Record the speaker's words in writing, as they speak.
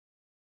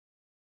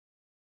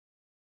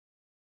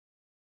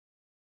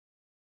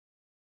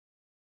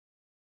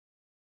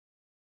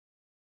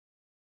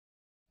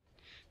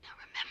Now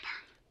remember,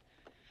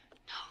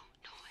 no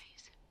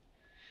noise,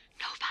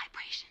 no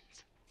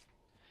vibrations.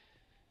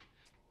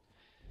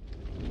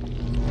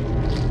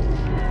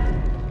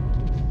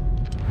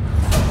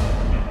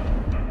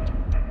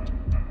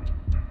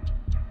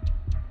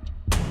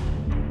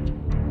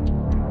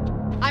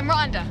 I'm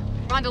Rhonda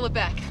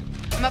LeBeck.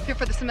 I'm up here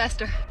for the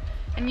semester,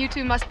 and you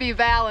two must be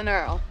Val and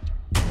Earl.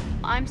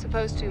 I'm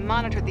supposed to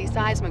monitor these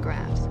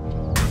seismographs.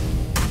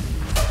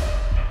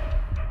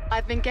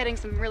 I've been getting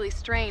some really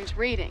strange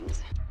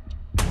readings.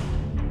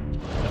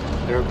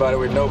 Everybody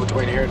we know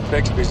between here and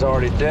Bixby's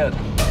already dead.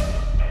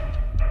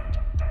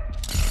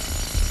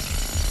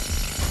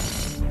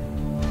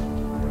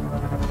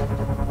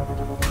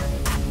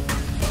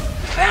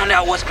 Found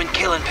out what's been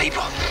killing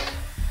people.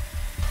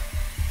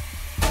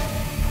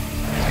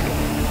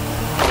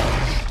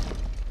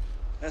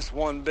 That's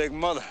one big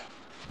mother.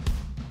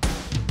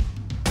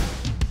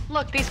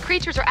 Look, these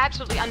creatures are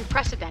absolutely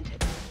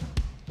unprecedented.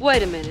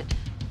 Wait a minute.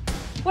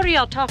 What are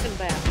y'all talking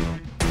about?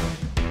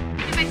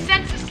 If they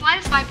sense the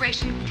slightest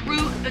vibration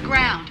through the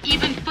ground,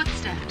 even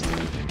footsteps,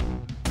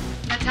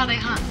 that's how they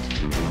hunt.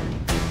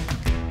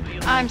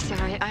 I'm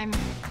sorry, I'm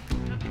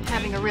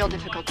having a real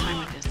difficult time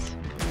with this.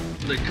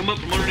 They come up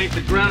from underneath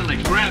the ground and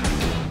they grab it.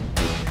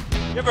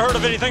 You ever heard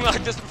of anything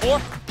like this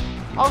before?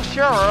 Oh,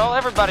 sure, Earl.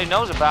 Everybody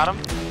knows about them.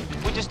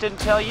 We just didn't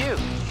tell you.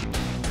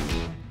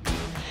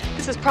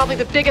 This is probably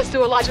the biggest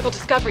zoological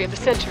discovery of the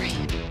century.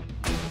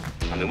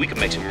 I mean, we could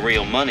make some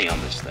real money on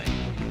this thing.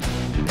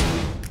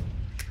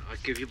 I'll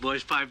give you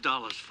boys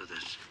 $5 for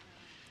this.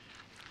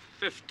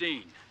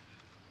 15.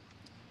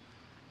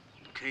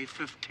 Okay,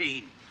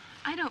 15.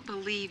 I don't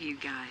believe you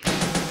guys.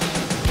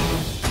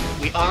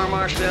 We arm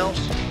ourselves.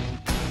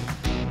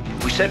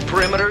 We set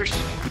perimeters.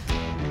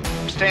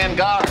 Stand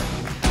guard.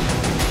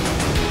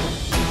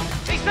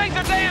 These things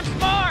are damn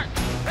smart.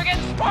 They're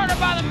getting smarter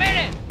by the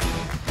minute.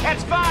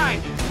 That's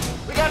fine.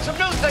 We got some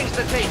new things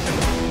to teach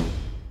them.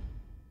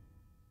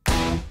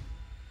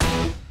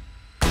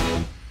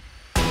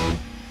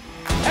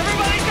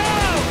 Everybody go!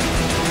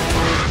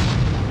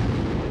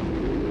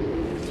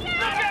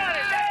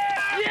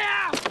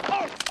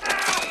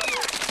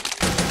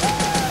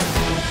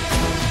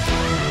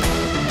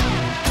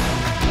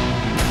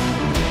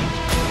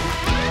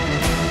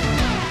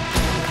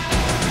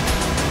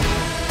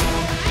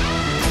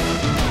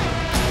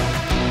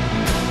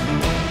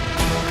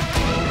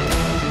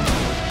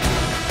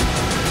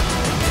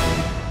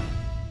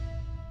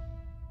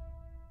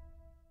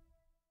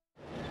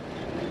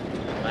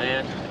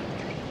 Man,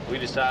 we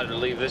decided to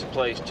leave this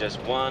place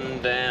just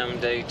one damn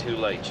day too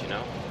late, you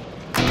know?